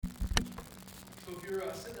you're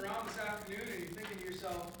sitting around this afternoon and you're thinking to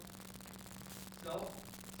yourself, I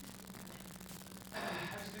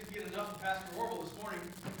just didn't get enough of Pastor Orville this morning.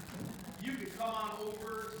 You could come on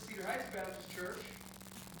over to Cedar Heights Baptist Church,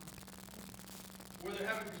 where they're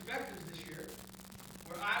having perspectives this year,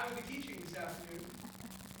 where I will be teaching this afternoon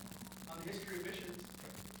on the history of missions.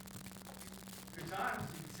 Good times.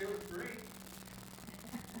 You can sail with free.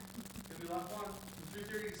 It'll be a lot of fun. From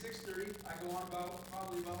 3:30 to 6:30, I go on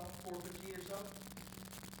probably about 4:15 or so.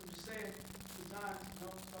 I'm just saying, good times.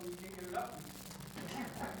 Don't tell me you can't get it up.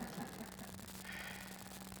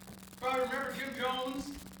 Probably remember Jim Jones,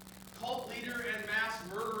 cult leader and mass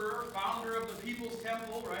murderer, founder of the People's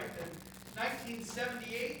Temple, right? In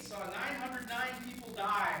 1978, saw 909 people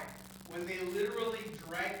die when they literally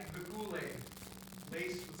drank the Kool-Aid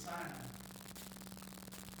laced with cyanide.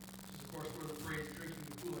 Which is, of course, where the phrase drinking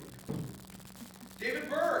the Kool-Aid comes. David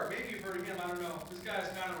Berg, maybe you've heard of him, I don't know. This guy's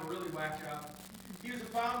kind of a really whack job. He was the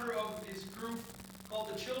founder of this group called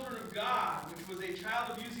the Children of God, which was a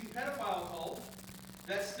child-abusing pedophile cult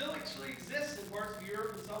that still actually exists in parts of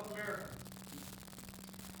Europe and South America.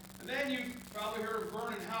 And then you've probably heard of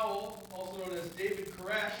Vernon Howell, also known as David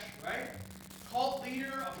Koresh, right? Cult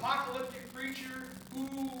leader, apocalyptic preacher, who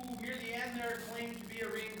near the end there claimed to be a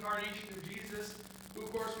reincarnation of Jesus, who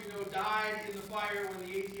of course we know died in the fire when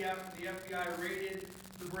the ATF and the FBI raided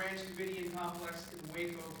the Branch Davidian complex in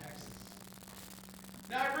Waco, Texas.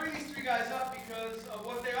 Now I bring these three guys up because of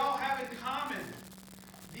what they all have in common.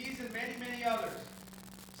 These and many, many others.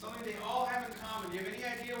 Something they all have in common. Do you have any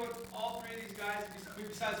idea what all three of these guys,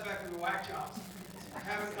 besides the fact that they're whack jobs,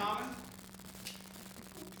 have in common?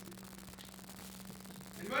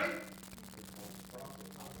 Anybody?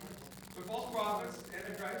 They're false prophets,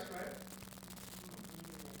 Antichrist, right?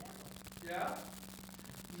 Yeah?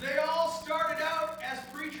 They all started out as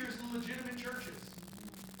preachers in legitimate churches.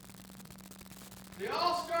 They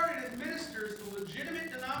all started as ministers in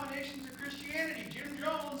legitimate denominations of Christianity. Jim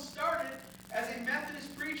Jones started as a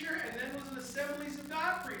Methodist preacher and then was an Assemblies of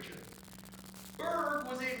God preacher. Berg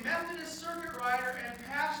was a Methodist circuit rider and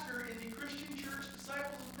pastor in the Christian Church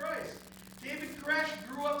Disciples of Christ. David Koresh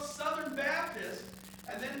grew up Southern Baptist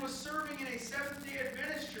and then was serving in a Seventh-day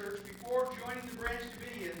Adventist church before joining the Branch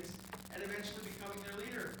Davidians and eventually becoming their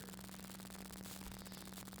leader.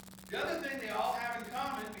 The other thing they all have in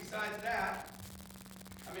common, besides that,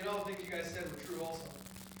 I mean, all the things you guys said were true also,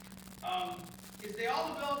 is they all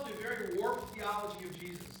developed a very warped theology of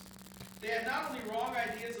Jesus. They had not only wrong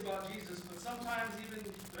ideas about Jesus, but sometimes even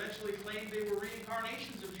eventually claimed they were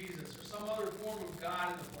reincarnations of Jesus or some other form of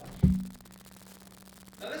God in the flesh.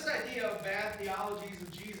 Now this idea of bad theologies of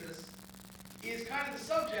Jesus is kind of the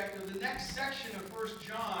subject of the next section of 1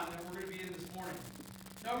 John that we're going to be in this morning.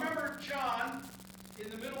 Now remember, John, in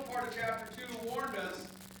the middle part of chapter 2, warned us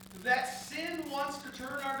that sin wants to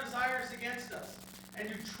turn our desires against us and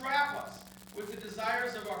to trap us with the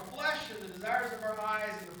desires of our flesh and the desires of our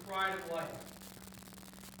eyes and the pride of life.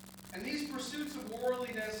 And these pursuits of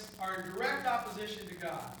worldliness are in direct opposition to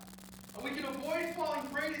God. And we can avoid falling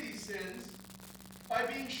prey to these sins by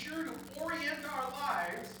being sure to orient our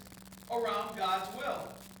lives around God's will,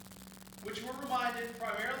 which we're reminded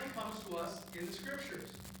primarily comes to us in the Scriptures.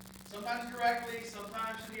 Sometimes directly,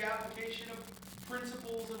 sometimes through the application of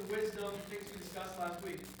principles and wisdom, things we discussed last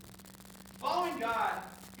week. Following God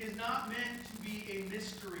is not meant to be a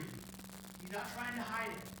mystery. He's not trying to hide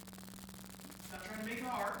it. He's not trying to make it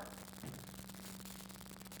hard.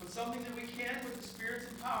 But something that we can, with the Spirit's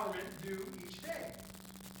empowerment, do each day.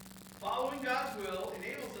 Following God's will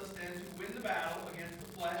enables us then to win the battle against the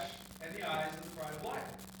flesh and the eyes and the pride of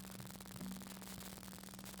life.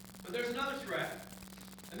 But there's another threat.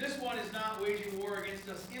 And this one is not waging war against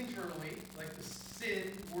us internally, like the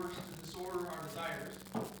sin works to disorder our desires.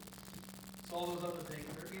 It's all those other things.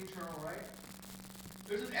 They're internal, right?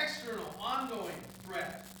 There's an external, ongoing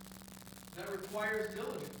threat that requires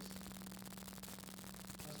diligence,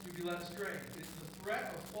 lest we be led astray. It's the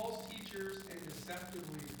threat of false teachers and deceptive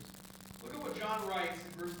leaders. Look at what John writes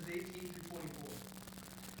in verses 18 through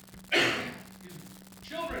 24.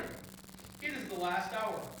 Children, it is the last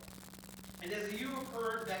hour. And as you have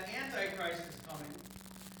heard that Antichrist is coming,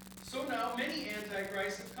 so now many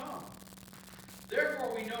Antichrists have come.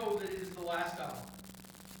 Therefore we know that it is the last hour.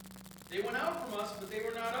 They went out from us, but they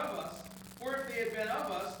were not of us. For if they had been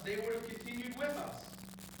of us, they would have continued with us.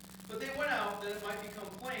 But they went out that it might become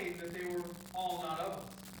plain that they were all not of us.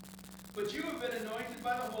 But you have been anointed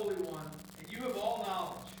by the Holy One, and you have all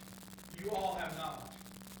knowledge. You all have knowledge.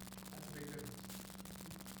 That's a big difference.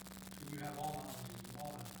 You have all knowledge, and you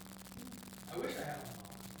all have knowledge. I wish I had all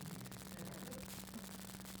knowledge.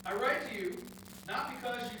 I write to you, not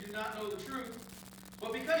because you do not know the truth,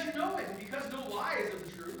 But because you know it, and because no lie is of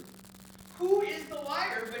the truth, who is the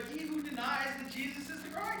liar but he who denies that Jesus is the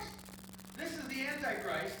Christ? This is the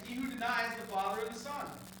Antichrist, he who denies the Father and the Son.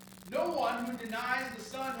 No one who denies the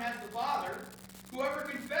Son has the Father. Whoever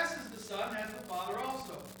confesses the Son has the Father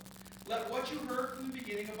also. Let what you heard from the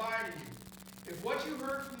beginning abide in you. If what you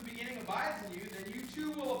heard from the beginning abides in you, then you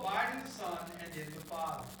too will abide in the Son and in the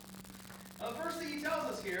Father. Now the first thing he tells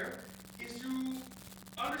us here is to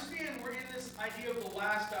understand we're in this idea of the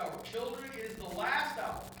last hour. Children, it is the last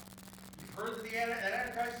hour. You've heard that the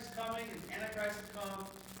Antichrist is coming, and the Antichrist has come.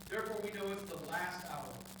 Therefore, we know it's the last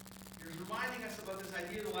hour. He's reminding us about this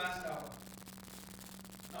idea of the last hour.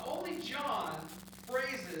 Now, only John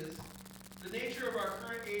phrases the nature of our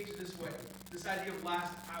current age this way, this idea of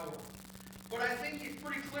last hour. But I think it's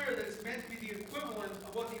pretty clear that it's meant to be the equivalent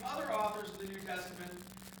of what the other authors of the New Testament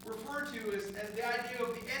refer to as the idea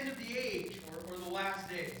of the end of the age, or the last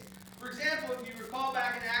days. For example, if you recall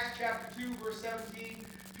back in Acts chapter 2, verse 17,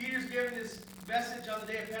 Peter's given this message on the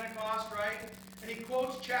day of Pentecost, right? And he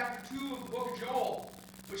quotes chapter 2 of the book of Joel,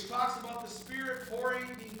 which talks about the Spirit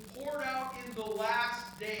being poured out in the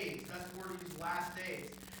last days. That's the word he used, last days.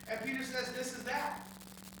 And Peter says, this is that.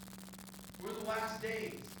 We're the last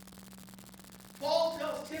days. Paul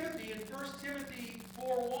tells Timothy in 1 Timothy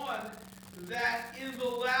 4:1 that in the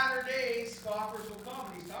latter days scoffers will come.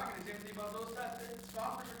 And he's talking to Timothy about those that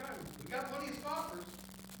scoffers are coming. We've got plenty of scoffers.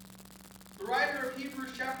 The writer of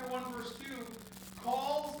Hebrews chapter 1 verse 2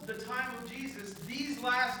 calls the time of Jesus these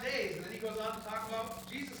last days. And then he goes on to talk about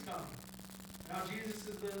Jesus coming. Now Jesus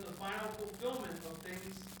is the final fulfillment of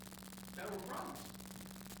things that were promised.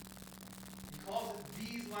 He calls it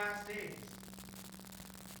these last days.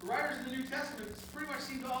 The writers in the New Testament pretty much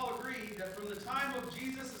seem to all agree that from the time of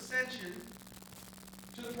Jesus' ascension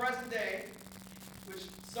to the present day, which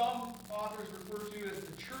some authors refer to as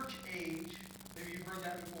the church age, maybe you've heard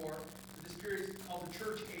that before, but this period is called the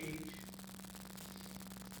church age.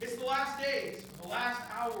 It's the last days, or the last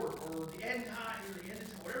hour, or the end time, or the end of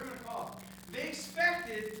time, whatever you want to call it. They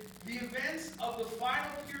expected the events of the final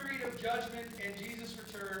period of judgment and Jesus'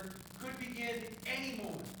 return could begin any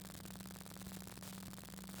moment.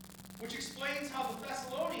 Which explains how the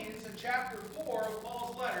Thessalonians in chapter 4 of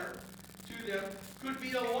Paul's letter to them could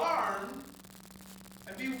be alarmed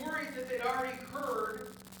and be worried that they'd already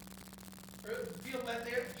heard, or feel that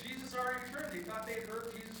Jesus already returned. They thought they had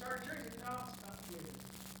heard Jesus already returned. No, it's not the way it is.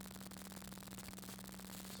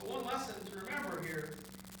 So one lesson to remember here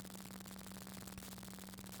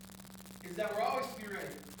is that we're always to be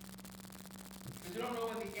ready. Because we don't know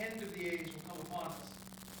when the end of the age will come upon us.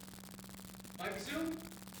 Might be soon.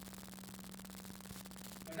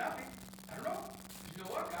 Might not be. I don't know. But you know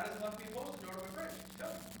what? God hasn't left me a post-it note on my fridge. He's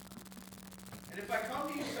coming. And if I come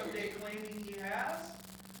to you someday claiming he has,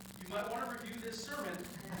 you might want to review this sermon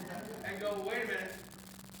and go, wait a minute.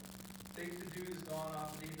 Think the dude has gone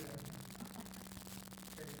off the deep end.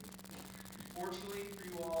 Okay. Fortunately for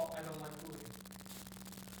you all, I don't like bullying.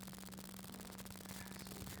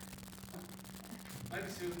 Might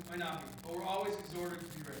be soon, might not be. But we're always exhorted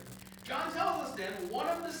to be ready. John tells us then, one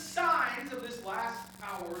of the signs of this last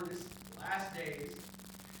hour, this last days,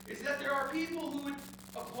 is that there are people who would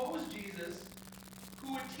oppose Jesus,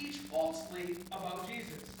 who would teach falsely about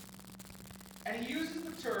Jesus. And he uses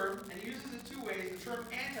the term, and he uses it two ways, the term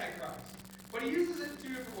Antichrist. But he uses it in two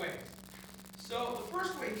different ways. So the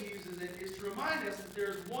first way he uses it is to remind us that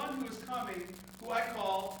there's one who is coming, who I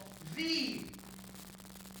call the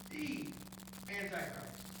Antichrist.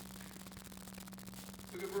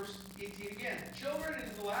 Look at verse 18 again. Children,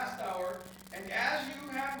 it is the last hour, and as you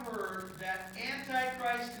have heard that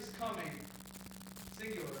Antichrist is coming,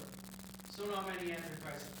 singular, so now many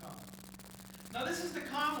Antichrists have come. Now this is the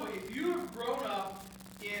common way. If you have grown up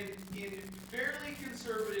in fairly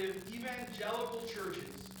conservative evangelical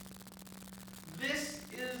churches, this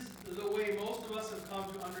is the way most of us have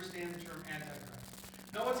come to understand the term Antichrist.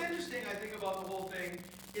 Now what's interesting, I think, about the whole thing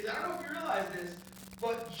is, I don't know if you realize this,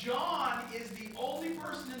 but John is the only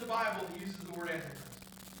person in the Bible that uses the word Antichrist.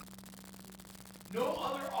 No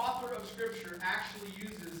other author of Scripture actually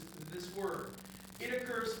uses this word. It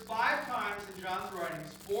occurs 5 times in John's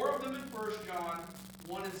writings, 4 of them in 1 John,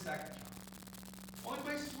 1 in 2 John. Only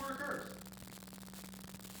places where it occurs.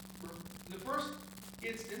 In the first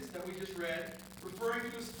instance that we just read, referring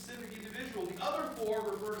to a specific individual. The other 4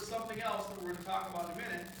 refer to something else that we're going to talk about in a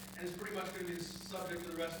minute, and is pretty much going to be the subject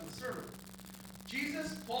of the rest of the sermon.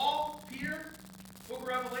 Jesus, Paul, Peter, book of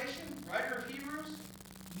Revelation, writer of Hebrews,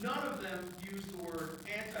 none of them use the word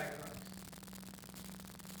Antichrist.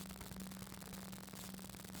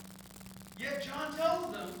 Yet John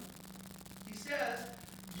tells them, he says,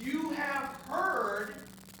 you have heard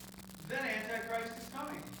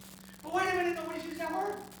minute, nobody's used that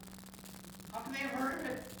word. How can they have heard of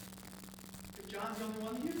it if John's the only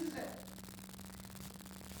one that uses it?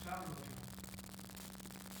 Talking about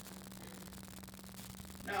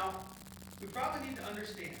John. Now, we probably need to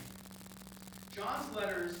understand, John's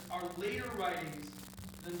letters are later writings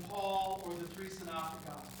than Paul or the three synoptic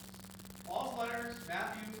gospels. Paul's letters,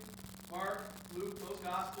 Matthew, Mark, Luke, those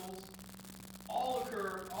gospels, all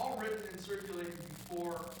written and circulated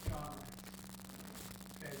before John writes.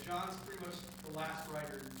 Okay, John's pretty much the last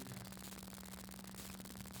writer in the New Testament.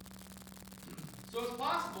 So it's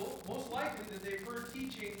possible, most likely, that they've heard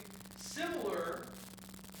teaching similar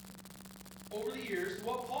over the years to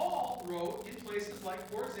what Paul wrote in places like,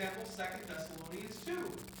 for example, 2 Thessalonians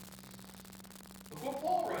 2. Look what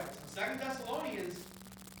Paul writes. 2 Thessalonians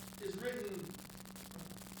is written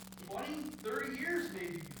 20, 30 years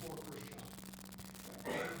maybe before 1 John.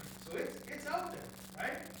 So it's out there,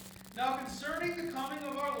 right? Now, concerning the coming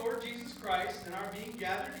of our Lord Jesus Christ and our being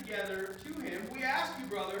gathered together to him, we ask you,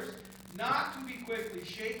 brothers, not to be quickly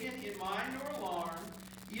shaken in mind or alarmed,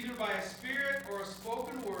 either by a spirit or a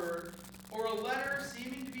spoken word, or a letter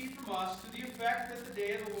seeming to be from us, to the effect that the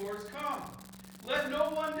day of the Lord is come. Let no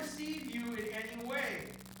one deceive you in any way.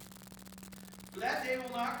 For that day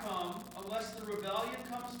will not come unless the rebellion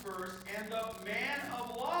comes first, and the man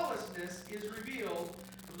of lawlessness is revealed,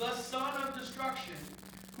 the son of destruction,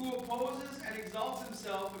 who opposes and exalts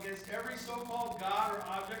himself against every so-called God or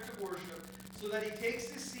object of worship, so that he takes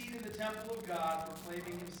his seat in the temple of God,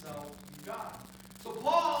 proclaiming himself to be God. So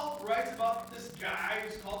Paul writes about this guy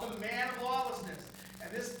who's called the man of lawlessness. And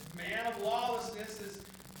this man of lawlessness is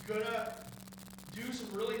going to do some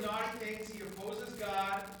really naughty things. He opposes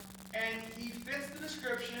God. And he fits the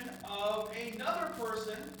description of another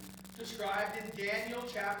person described in Daniel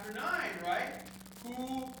chapter 9, right?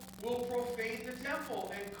 Who will profane the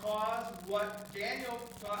temple and cause what Daniel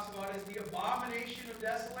talks about as the abomination of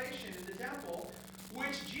desolation in the temple,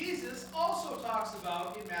 which Jesus also talks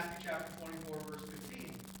about in Matthew chapter 24, verse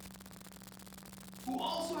 15. Who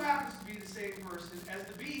also happens to be the same person as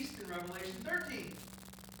the beast in Revelation 13.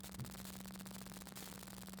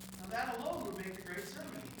 Now that alone would make a great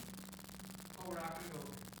sermon. But we're not going to go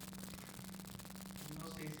there. Even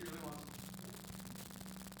though Stacey really wants to.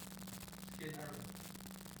 Just kidding, early.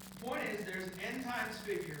 The point is, there's an end times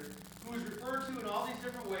figure who is referred to in all these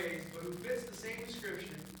different ways, but who fits the same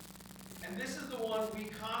description. And this is the one we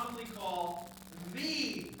commonly call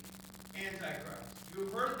the Antichrist. You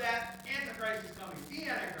have heard that Antichrist is coming. The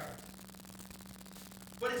Antichrist.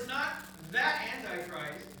 But it's not that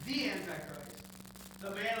Antichrist, the Antichrist.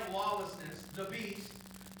 The man of lawlessness, the beast,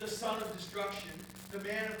 the son of destruction, the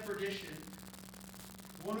man of perdition,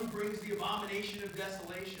 the one who brings the abomination of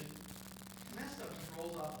desolation. And that stuff just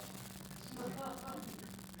rolls off the tongue.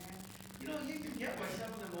 You know, you can get why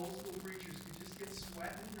some of them old school preachers could just get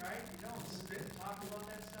sweating, right? You know, and spit and talk about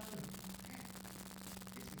that stuff. And, man,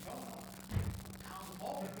 gets me going all that. How's the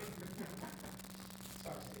ball?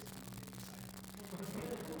 Sorry, Stacey, I'm getting excited.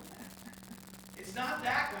 It's not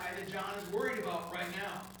that guy that John is worried about right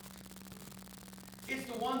now. It's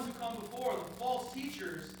the ones who come before, the false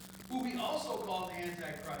teachers, who we also call the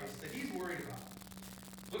Antichrist, that he's worried about.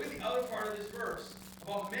 Look at the other part of this verse,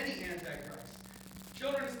 about many Antichrists.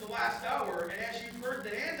 Children, it's the last hour, and as you've heard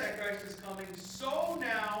that Antichrist is coming, so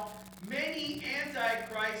now many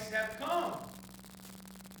Antichrists have come.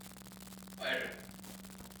 Wait a minute.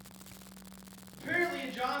 Apparently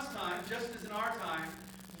in John's time, just as in our time,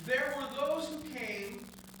 there were those who came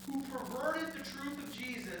who perverted the truth of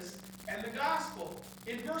Jesus and the gospel.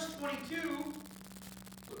 In verse 22,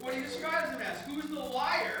 look what he describes him as. Who's the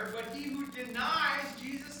liar but he who denies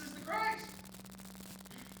Jesus is the Christ?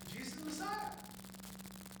 Jesus the Messiah.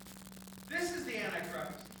 This is the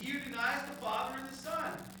Antichrist. He who denies the Father and the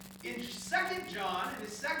Son. In 2 John, in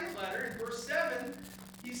his second letter, in verse 7,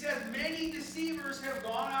 he says, many deceivers have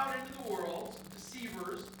gone out into the world,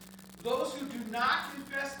 deceivers, those who do not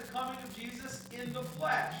confess the coming of Jesus in the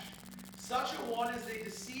flesh. Such a one is a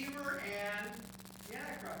deceiver and the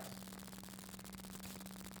Antichrist.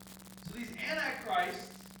 So these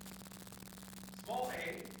Antichrists, small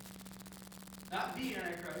a, not the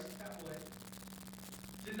Antichrist, capital A,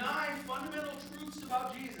 deny fundamental truths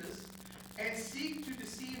about Jesus and seek to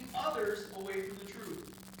deceive others away from the truth.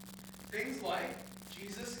 Things like,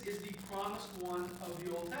 Jesus is the promised one of the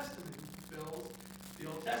Old Testament, who fulfills the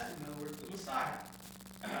Old Testament, in other words, the Messiah,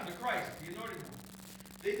 the Christ, the anointed one.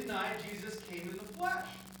 They deny Jesus came in the flesh.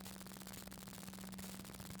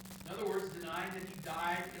 In other words, denying that he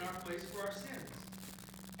died in our place for our sins.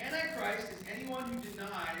 Antichrist is anyone who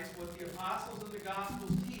denies what the apostles and the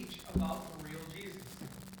Gospels teach about the real Jesus.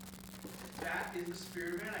 That is the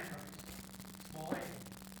spirit of Antichrist. small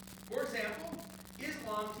a. For example,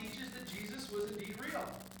 Islam teaches that Jesus was indeed real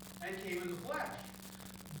and came in the flesh,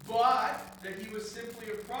 but that he was simply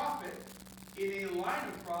a prophet in a line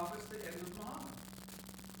of prophets that ended with Muhammad.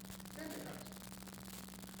 Antichrist.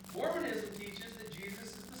 Mormonism teaches that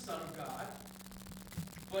Jesus is the Son of God,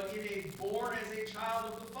 but in a born as a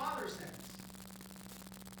child of the Father sense.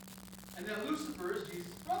 And that Lucifer is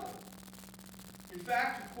Jesus' brother. In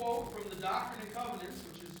fact, to quote from the Doctrine and Covenants,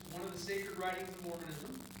 which is one of the sacred writings of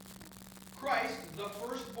Mormonism, Christ, the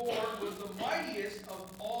firstborn, was the mightiest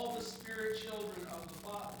of all the spirit children of the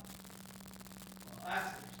Father. Well,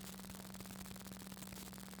 that's it.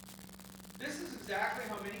 This is exactly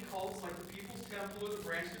how many cults like the People's Temple or the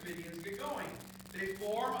Branch Davidians get going. They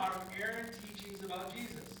form out of errant teachings about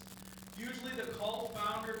Jesus. Usually the cult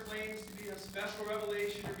founder claims to be a special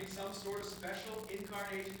revelation or be some sort of special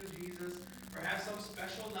incarnation of Jesus, or have some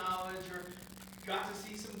special knowledge, or got to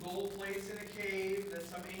see some gold plates in a cave that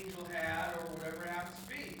some angel had, or whatever it happens to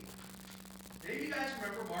be. Maybe you guys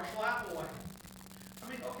remember Marshall Applewhite. I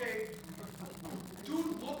mean, okay,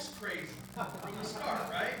 dude looks crazy from the start,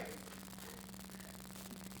 right?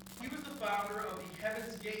 He was the founder of the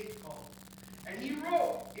Heaven's Gate cult. And he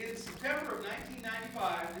wrote in September of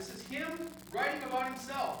 1995, this is him writing about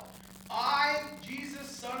himself, I, Jesus,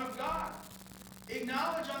 Son of God,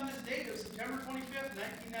 acknowledge on this date of September 25th,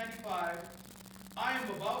 1995, I am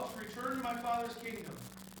about to return to my Father's kingdom.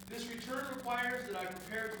 This return requires that I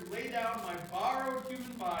prepare to lay down my borrowed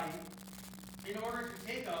human body in order to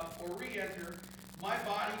take up or re-enter my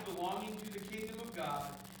body belonging to the kingdom of God,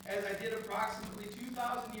 as I did approximately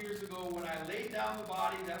 2,000 years ago when I laid down the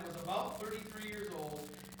body that was about 33 years old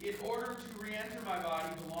in order to re-enter my body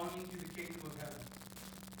belonging to the kingdom of heaven.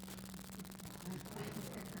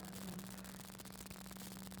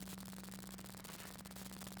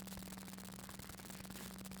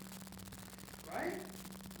 Right?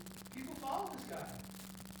 People follow this guy.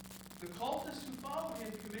 The cultists who followed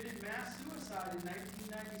him committed mass suicide in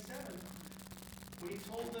 1997 when he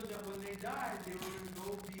told them that when they died, they were going to go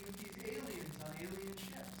be with these aliens on alien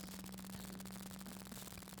ships.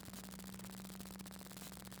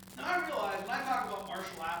 Now I realize when I talk about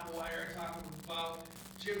Marshall Applewhite, I talk about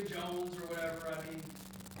Jim Jones or whatever, I mean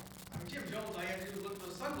Jim Jones, all you have to do is look at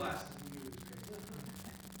those sunglasses he used.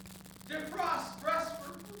 They're for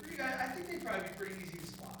you guys, I think they'd probably be pretty easy to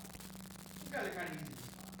spot. Those guys are kind of easy to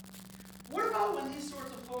spot. What about when these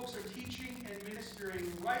sorts of folks are teaching and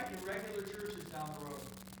ministering right in regular churches down the road?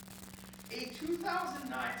 A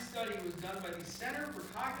 2009 study was done by the Center for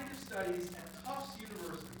Cognitive Studies at Tufts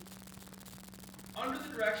University under the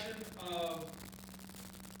direction of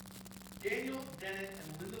Daniel Dennett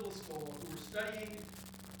and Linda Lascola, who were studying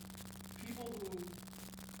people who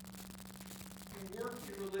worked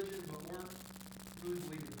in religion but weren't really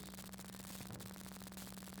believers.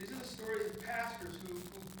 These are the stories of pastors who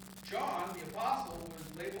John, the apostle, was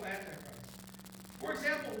labeled Antichrist. For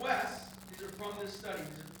example, Wes, these are from this study.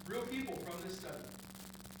 These are real people from this study.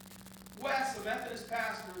 Wes, a Methodist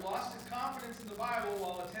pastor, lost his confidence in the Bible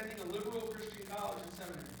while attending a liberal Christian college and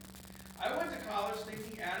seminary. I went to college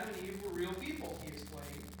thinking Adam and Eve were real people, he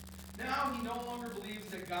explained. Now he no longer believes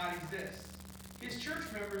that God exists. His church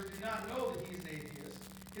members do not know that he's an atheist.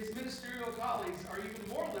 His ministerial colleagues are even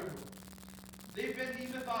more liberal. They've been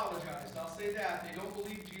demythologized, I'll say that. They don't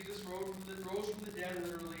believe Jesus rose from the dead,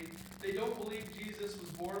 literally. They don't believe Jesus was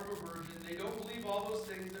born of a virgin. They don't believe all those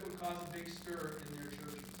things that would cause a big stir in their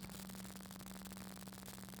churches.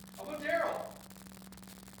 How about Daryl?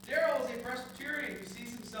 Daryl is a Presbyterian who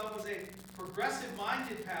sees himself as a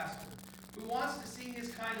progressive-minded pastor who wants to see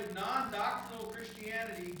his kind of non-doctrinal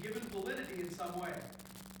Christianity given validity in some way.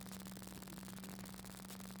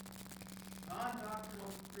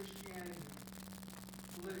 Non-doctrinal Christianity.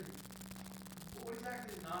 Validity. What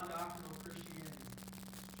exactly is non-doctrinal Christianity?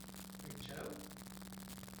 Like Jello?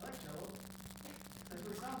 I like Jello. That's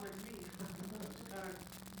what it sounds like to me. It kind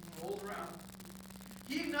of rolls around.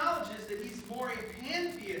 He acknowledges that he's more a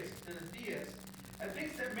pantheist than a theist, and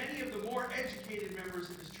thinks that many of the more educated members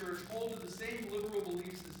of his church hold to the same liberal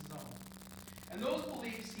beliefs as his own. And those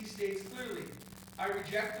beliefs, he states clearly, I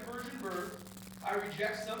reject the virgin birth, I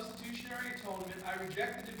reject substitutionary atonement, I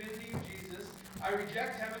reject the divinity of Jesus, I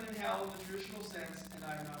reject heaven and hell in the traditional sense, and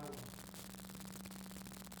I am not alone.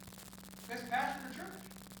 That's pastor of the church.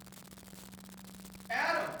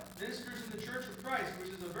 Adam ministers in the Church of Christ, which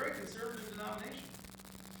is a very conservative denomination.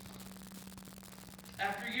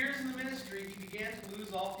 After years in the ministry, he began to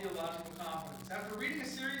lose all theological confidence. After reading a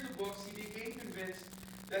series of books, he became convinced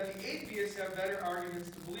that the atheists have better arguments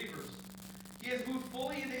than believers. He has moved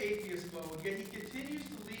fully into atheist mode, yet he continues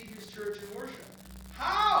to lead his church in worship.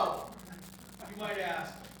 How? You might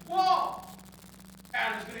ask. Well,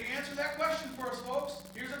 Adam's going to answer that question for us, folks.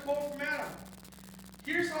 Here's a quote from Adam.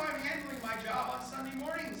 Here's how I'm handling my job on Sunday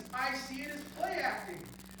mornings. I see it as play acting.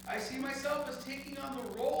 I see myself as taking on the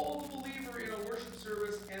role of a believer in a worship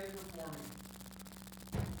service and performing.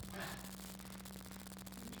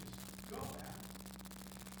 Just go, Adam.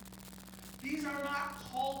 These are not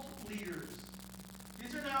cult leaders.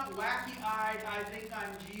 These are not wacky-eyed, I think I'm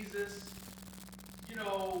Jesus,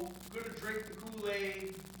 going to drink the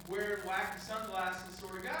Kool-Aid, wearing wacky sunglasses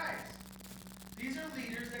sort of guys. These are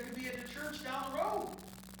leaders that could be at the church down the road.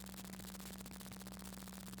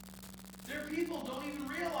 Their people don't even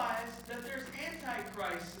realize that there's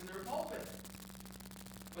Antichrists in their pulpit.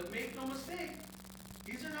 But make no mistake,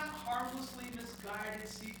 these are not harmlessly misguided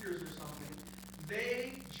seekers or something.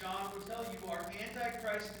 They, John will tell you, are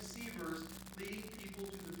Antichrist deceivers leading people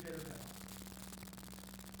to the pit of hell.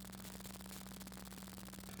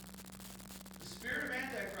 The spirit of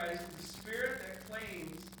Antichrist is a spirit that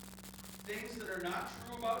claims things that are not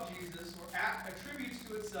true about Jesus, or attributes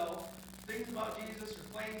to itself things about Jesus, or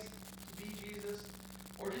claims to be Jesus,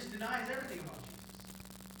 or just denies everything about Jesus.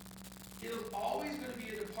 It is always going to be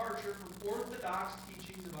a departure from orthodox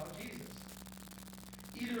teachings about Jesus,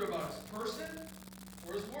 either about his person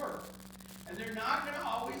or his work. And they're not going to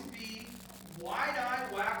always be wide-eyed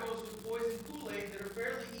wackos with poison Kool-Aid that are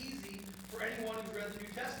fairly easy for anyone who's read the New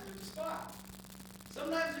Testament to spot.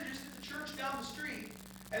 Sometimes they're just at the church down the street,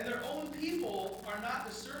 and their own people are not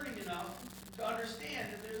discerning enough to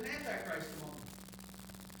understand that there's an Antichrist among them.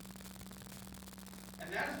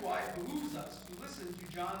 And that is why it behooves us to listen to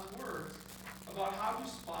John's words about how to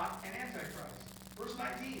spot an Antichrist. Verse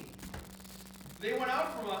 19. They went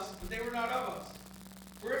out from us, but they were not of us.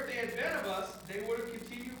 For if they had been of us, they would have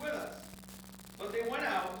continued with us. But they went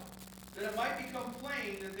out, that it might become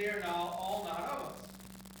plain that they are now all not of us.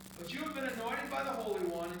 But you have been anointed by the Holy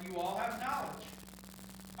One, and you all have knowledge.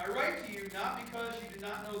 I write to you not because you do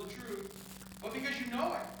not know the truth, but because you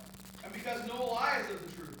know it, and because no lie is of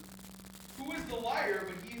the truth. Who is the liar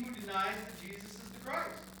but he who denies that Jesus is the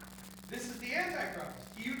Christ? This is the Antichrist,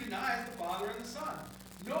 he who denies the Father and the Son.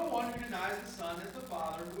 No one who denies the Son has the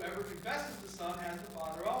Father. Whoever confesses the Son has the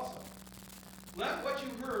Father also. Let what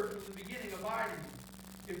you heard from the beginning abide in you.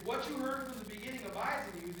 If what you heard from the beginning abides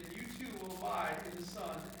in you, then you too will abide in the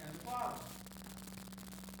Son and the Father.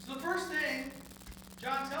 So the first thing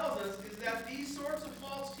John tells us is that these sorts of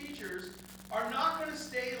false teachers are not going to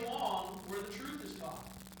stay long where the truth is taught.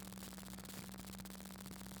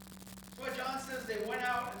 That's why John says they went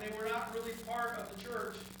out and they were not really part of the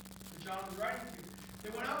church that John was writing to.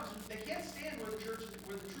 They went out because they can't stand where the truth is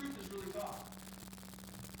really taught.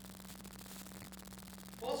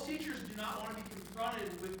 False teachers do not want to be confronted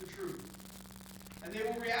with the truth. And they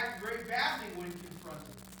will react very badly when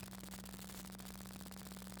confronted.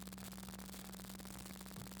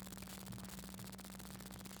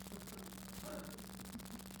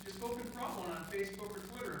 Just go confront one on Facebook or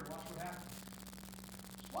Twitter and watch what happens.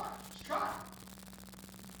 Just watch. Just try.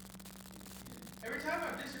 Every time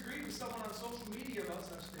I've disagreed with someone on social media about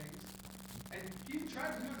such things, and people try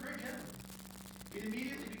to do it very gently, it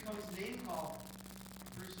immediately becomes name calling.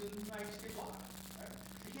 Pretty soon I just get blocked. Right?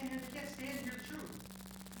 They can't stand to hear the truth.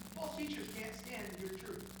 False teachers can't stand to hear the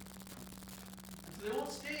truth. And so they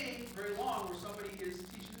won't stay very long where somebody is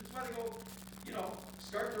teaching. That's why they go,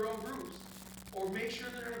 start their own groups. Or make sure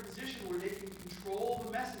they're in a position where they can control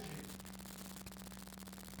the messaging.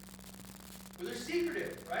 But they're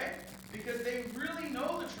secretive, right? Because they really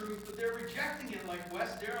know the truth, but they're rejecting it like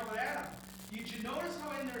Wes, Daryl, and Adam. Did you notice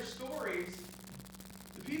how in their stories,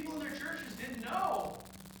 the people in their churches didn't know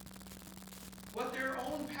what their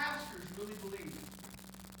own pastors really believed?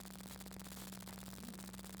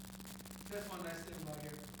 That's one nice thing about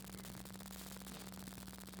here.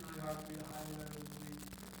 It's really hard for me to hide what I really believe.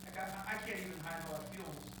 I can't even hide how I feel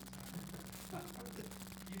most of the time.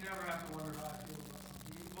 You never have to wonder how I feel about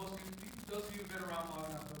something. Those of you who've been around long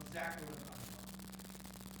enough know exactly what I'm talking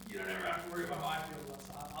about. You don't ever have to worry about how I feel about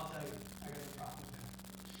something. I'll tell you, I got no problem with that.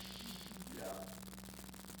 Yeah.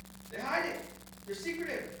 They hide it. They're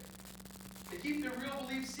secretive. They keep their real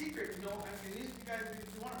beliefs secret. And these guys, if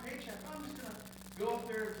you want a paycheck, I'm just going to go up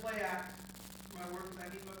there and play act for my work because I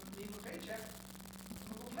need my paycheck.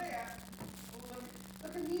 I'm going to play act.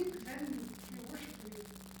 Look at me pretending to be a worship leader.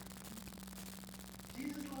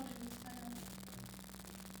 Jesus loves you.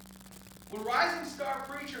 When rising star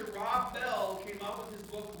preacher Rob Bell came out with his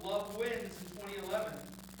book Love Wins in 2011,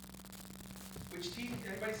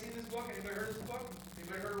 anybody seen this book? Anybody heard of this book?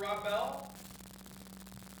 Anybody heard of Rob Bell?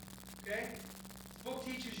 Okay? This book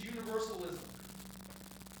teaches universalism.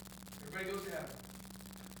 Everybody goes to heaven.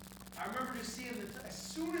 I remember just seeing, as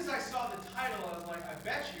soon as I saw the title, I was like, I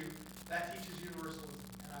bet you that teaches universalism.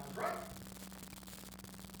 And I was right.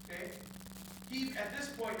 Okay? He, at this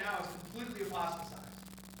point now, is completely apostatized.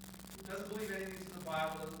 He doesn't believe anything that's in the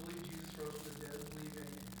Bible, doesn't believe Jesus rose from the dead, doesn't believe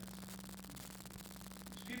anything.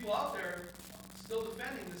 There's people out there still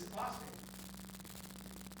defending this apostate.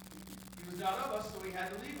 He was not of us, so he had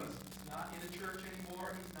to leave us. He's not in a church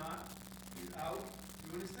anymore. He's out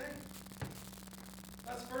doing his thing.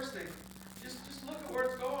 That's the first thing. Just look at where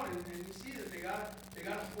it's going, and you see that they got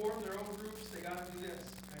to form their own groups. They got to do this.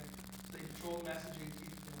 Okay? So they control the messaging.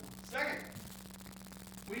 Second,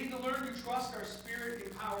 we need to learn to trust our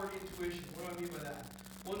spirit-empowered intuition. What do I mean by that?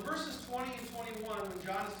 Well, in verses 20 and 21, when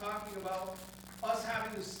John is talking about us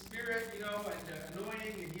having the Spirit, and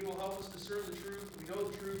anointing, and He will help us discern the truth, we know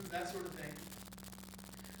the truth, and that sort of thing.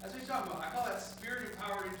 That's what he's talking about. I call that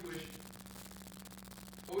spirit-empowered intuition.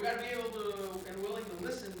 But we got to be able to and willing to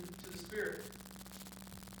listen to the Spirit.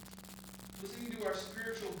 Listening to our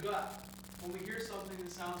spiritual gut when we hear something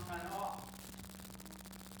that sounds kind of off.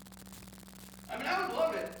 I mean, I would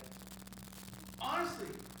love it. Honestly,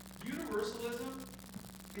 universalism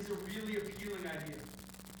is a really appealing idea.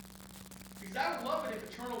 Because I would love it if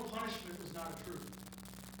eternal punishment was not a truth.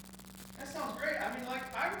 That sounds great. I mean,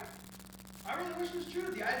 I really wish it was true.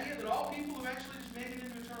 The idea that all people eventually just make it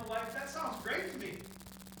into eternal life, that sounds great to me.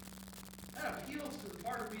 That appeals to the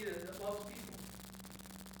part of me that loves people.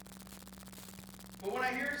 But when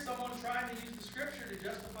I hear someone trying to use the Scripture to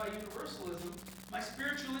justify universalism, my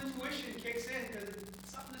spiritual intuition kicks in because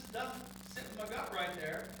something just doesn't sit in my gut right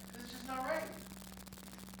there. Because it's just not right.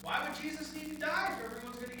 Why would Jesus need to die if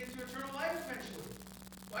everyone's going to get to eternal life eventually?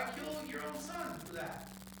 Why kill your own son for that?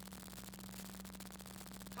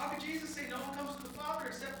 How could Jesus say no one comes to the Father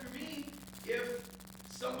except through me if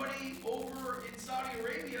somebody over in Saudi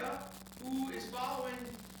Arabia who is following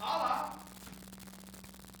Allah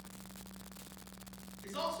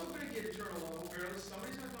is also going to get eternal life? Apparently,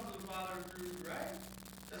 somebody's going to come to the Father through, right?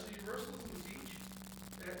 That's what universalism would teach.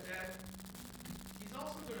 That he's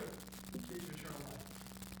also going to get you eternal life.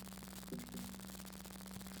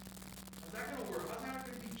 How's that going to work? How's that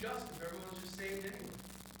going to be just if everyone's just saved anyway?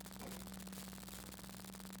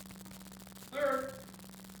 Third,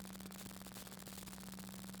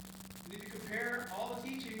 you need to compare all the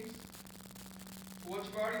teachings to what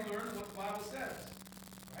you've already learned and what the Bible says.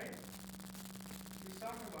 Right? What he's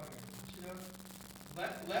talking about here. I want you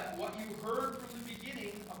to let what you heard from the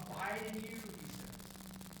beginning abide in you, he says.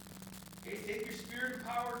 Okay, take your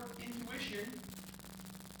spirit-empowered intuition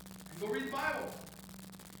and go read the Bible.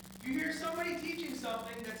 If you hear somebody teaching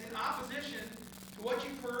something that's in opposition to what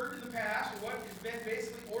you've heard in the past, or what has been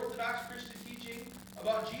basically Orthodox Christian teaching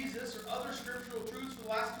about Jesus or other scriptural truths for the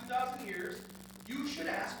last 2,000 years, you should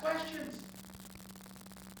ask questions.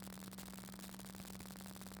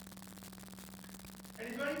 And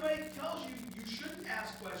if anybody tells you you shouldn't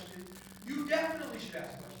ask questions, you definitely should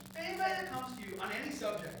ask questions. Anybody that comes to you on any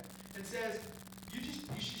subject and says, you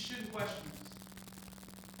shouldn't question this,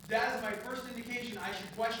 that is my first indication I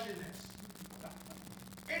should question this.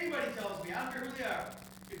 Anybody tells me, I don't care who they are.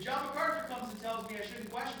 If John MacArthur comes and tells me I shouldn't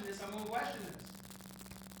question this, I'm going to question this.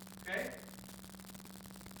 Okay?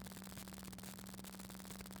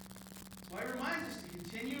 So I remind us to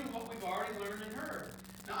continue in what we've already learned and heard.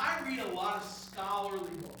 Now, I read a lot of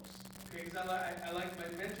scholarly books. Okay? Because I like my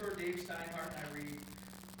mentor, Dave Steinhardt, and I read.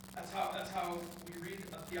 That's how we read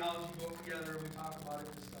a theology book together and we talk about it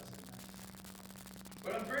and discuss it.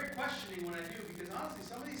 But I'm very questioning when I do, because honestly,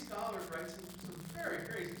 some of these scholars write some very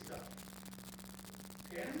crazy stuff.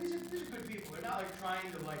 Okay, and these are good people. They're not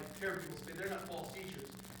trying to tear people's faith. They're not false teachers.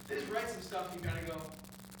 They just write some stuff and you kind of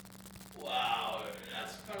go, wow,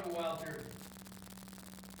 that's kind of a wild theory.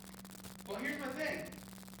 Well, here's my thing.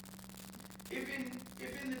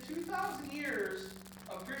 If in the 2,000 years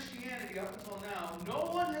of Christianity up until now,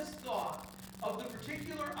 no one has thought of the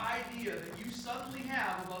particular idea that you suddenly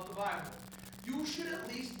have about the Bible, you should at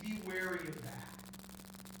least be wary of that.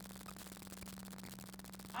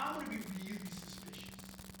 I'm going to be really suspicious.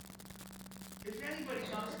 If anybody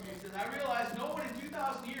comes to me and says, I realize no one in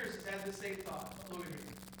 2,000 years has had the same thought. Look at me.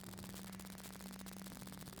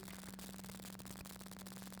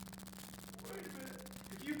 Wait a minute.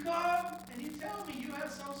 If you come and you tell me you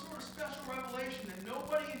have some sort of special revelation that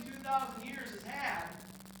nobody in 2,000 years has had,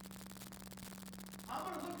 I'm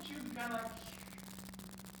going to look at you and kind of like,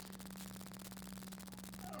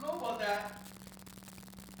 I don't know about that.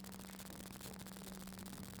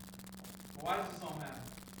 Why does this all matter?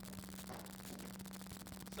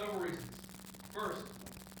 Several reasons. First,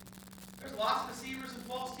 lots of deceivers and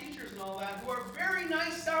false teachers and all that who are very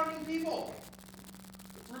nice sounding people.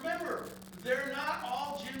 Remember, they're not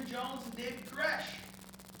all Jim Jones and David Koresh.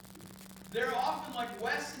 They're often like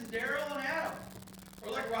Wes and Daryl and Adam,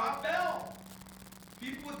 or like Rob Bell.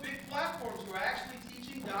 People with big platforms who are actually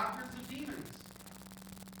teaching doctrines of demons.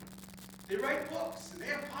 They write books, and they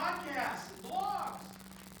have podcasts and blogs.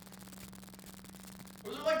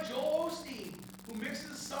 Or they're like Joel Osteen, who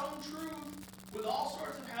mixes some truth with all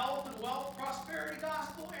sorts of health and wealth, prosperity,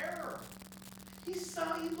 gospel error. He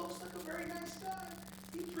looks like a very nice guy.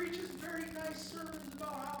 He preaches very nice sermons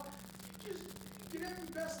about how you can have your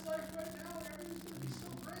best life right now, and everything's going to be so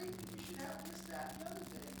great, and you should have this, that, and the other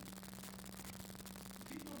thing.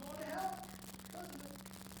 People are going to hell because of it.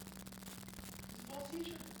 He's a false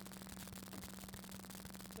teacher.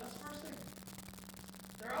 That's the first thing.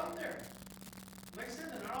 They're out there. Like I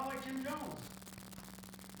said, they're not all like Jim Jones.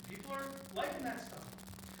 People are liking that stuff.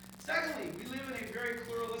 Secondly, we live in a very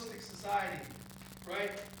pluralistic society,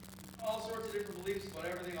 right? All sorts of different beliefs about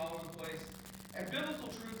everything all over the place. And biblical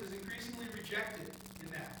truth is increasingly rejected in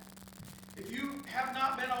that. If you have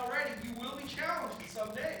not been already, you will be challenged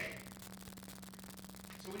someday.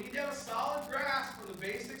 So we need to have a solid grasp for the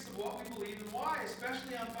basics of what we believe and why,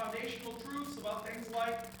 especially on foundational truths about things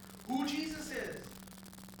like who Jesus is,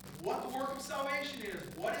 what the work of salvation is,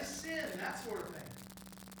 what is sin, that sort of thing.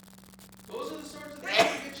 Those are the sorts of things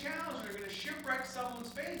that get challenged and are going to shipwreck someone's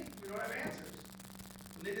faith if we don't have answers.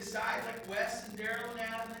 When they decide, like Wes and Daryl and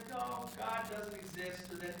Adam, that God doesn't exist,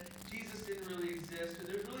 or that Jesus didn't really exist, or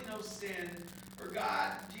there's really no sin, or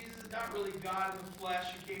Jesus is not really God in the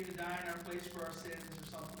flesh who came to die in our place for our sins, or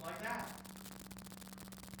something like that.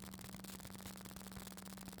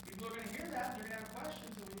 People are going to hear that, and they're going to have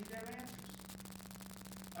questions, and we need to have answers.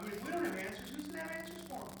 I mean, if we don't have answers, who's going to have answers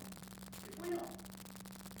for them? If we don't.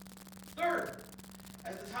 Third,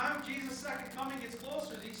 as the time of Jesus' second coming gets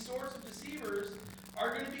closer, these sorts of deceivers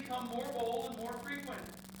are going to become more bold and more frequent.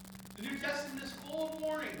 The New Testament is full of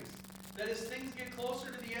warnings that as things get closer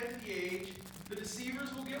to the end of the age, the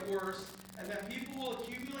deceivers will get worse, and that people will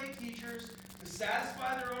accumulate teachers to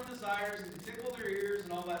satisfy their own desires and to tickle their ears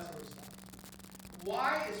and all that sort of stuff.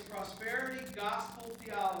 Why is prosperity gospel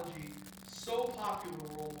theology so popular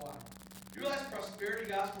worldwide? You realize prosperity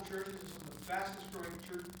gospel churches are some of the fastest growing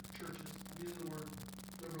churches, I'm using the word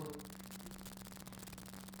liberally,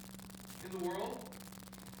 in the world?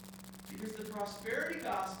 Because the prosperity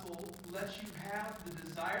gospel lets you have the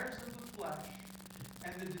desires of the flesh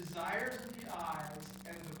and the desires of the eyes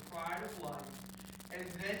and the pride of life, and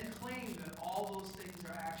then claim that all those things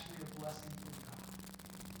are actually a blessing from God.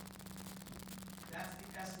 That's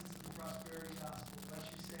the essence of the prosperity gospel. It lets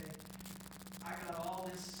you say, I got all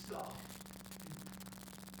this stuff,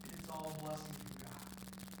 and it's all a blessing from God.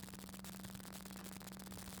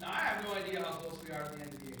 Now, I have no idea how close we are to the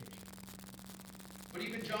end of the age. But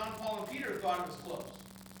even John, Paul, and Peter thought it was close.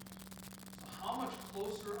 So how much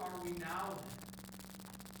closer are we now then?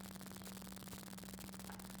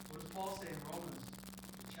 What does Paul say in Romans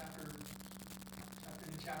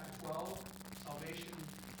chapter 12? Salvation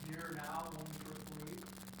nearer now than when we first believed.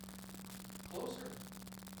 Closer.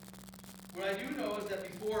 What I do know is that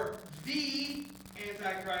before the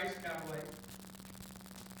Antichrist, capital A,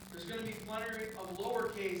 there's going to be plenty of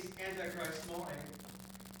lowercase Antichrist, small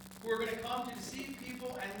a, who are going to come to deceive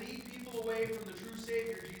people and lead people away from the true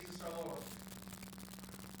Savior, Jesus our Lord.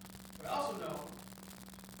 But I also know,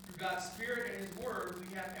 through God's Spirit and His Word,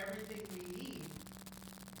 we have everything we need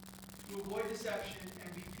to avoid deception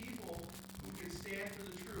and be people who can stand for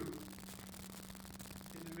the truth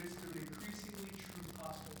in the midst of an increasingly true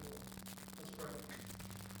hostile world. Let's pray.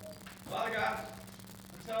 Father God,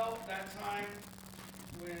 until that time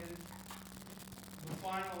when the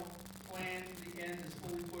final plan to the end is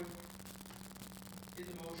fully put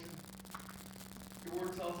into motion, your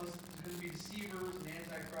word tells us there's going to be deceivers and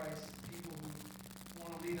antichrists, people who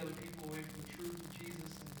want to lead other people away from the truth of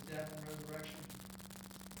Jesus and His death and resurrection.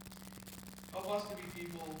 Help us to be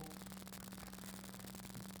people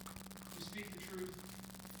who speak the truth,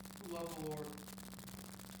 who love the Lord,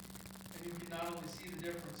 and who can not only see the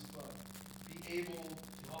difference, but be able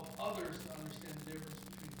to help others to understand the difference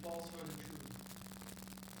between falsehood and truth.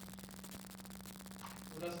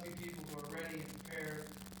 Let us be people who are ready and prepared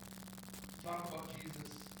to talk about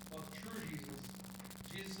Jesus, about the true Jesus,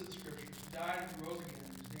 Jesus of the Scriptures, who died and rose again,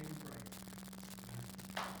 in whose name we pray.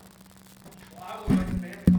 Well, I will